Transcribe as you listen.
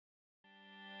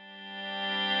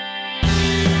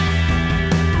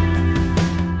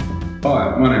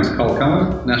my name is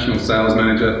Cullen, National Sales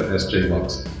Manager for SG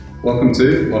Locks. Welcome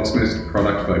to Locksmith's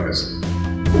Product Focus.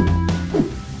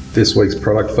 This week's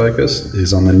product focus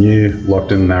is on the new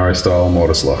LOCKTON narrow style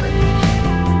Mortice Lock.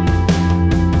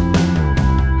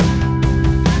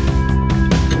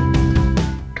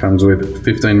 Comes with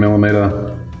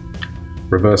 15mm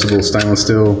reversible stainless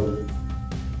steel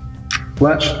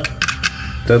latch,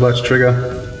 dead latch trigger,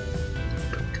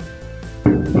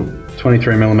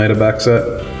 23mm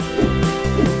backset.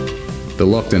 The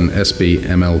LOCKTON SB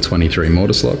ML23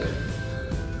 Mortice Lock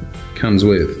comes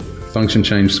with function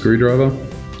change screwdriver,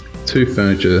 2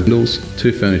 furniture spindles,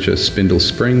 2 furniture spindle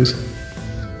springs,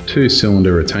 2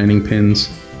 cylinder retaining pins,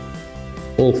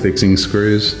 all fixing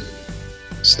screws,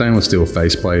 stainless steel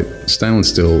faceplate, stainless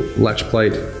steel latch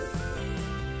plate.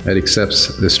 It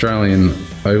accepts the Australian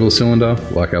oval cylinder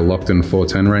like our LOCKTON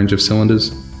 410 range of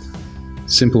cylinders.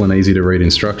 Simple and easy to read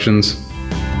instructions.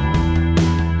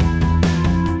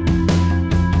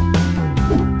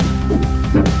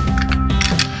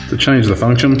 To change the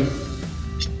function,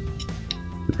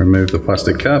 remove the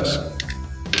plastic caps.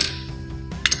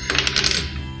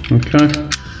 Okay.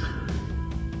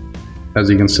 As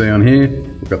you can see on here,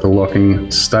 we've got the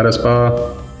locking status bar,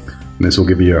 and this will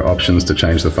give you your options to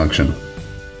change the function.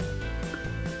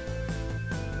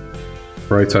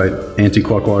 Rotate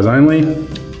anti-clockwise only,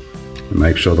 and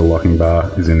make sure the locking bar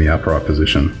is in the upright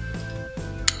position.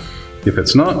 If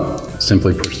it's not,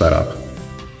 simply push that up.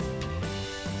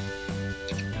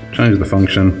 Change the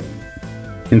function,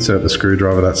 insert the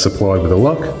screwdriver that's supplied with a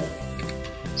lock,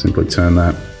 simply turn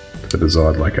that to the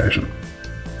desired location.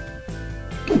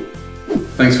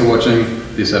 Thanks for watching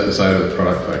this episode of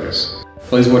Product Focus.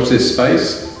 Please watch this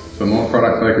space for more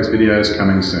Product Focus videos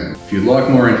coming soon. If you'd like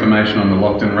more information on the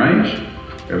LOCKTON range,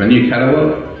 we have a new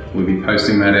catalogue. We'll be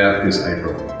posting that out this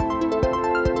April.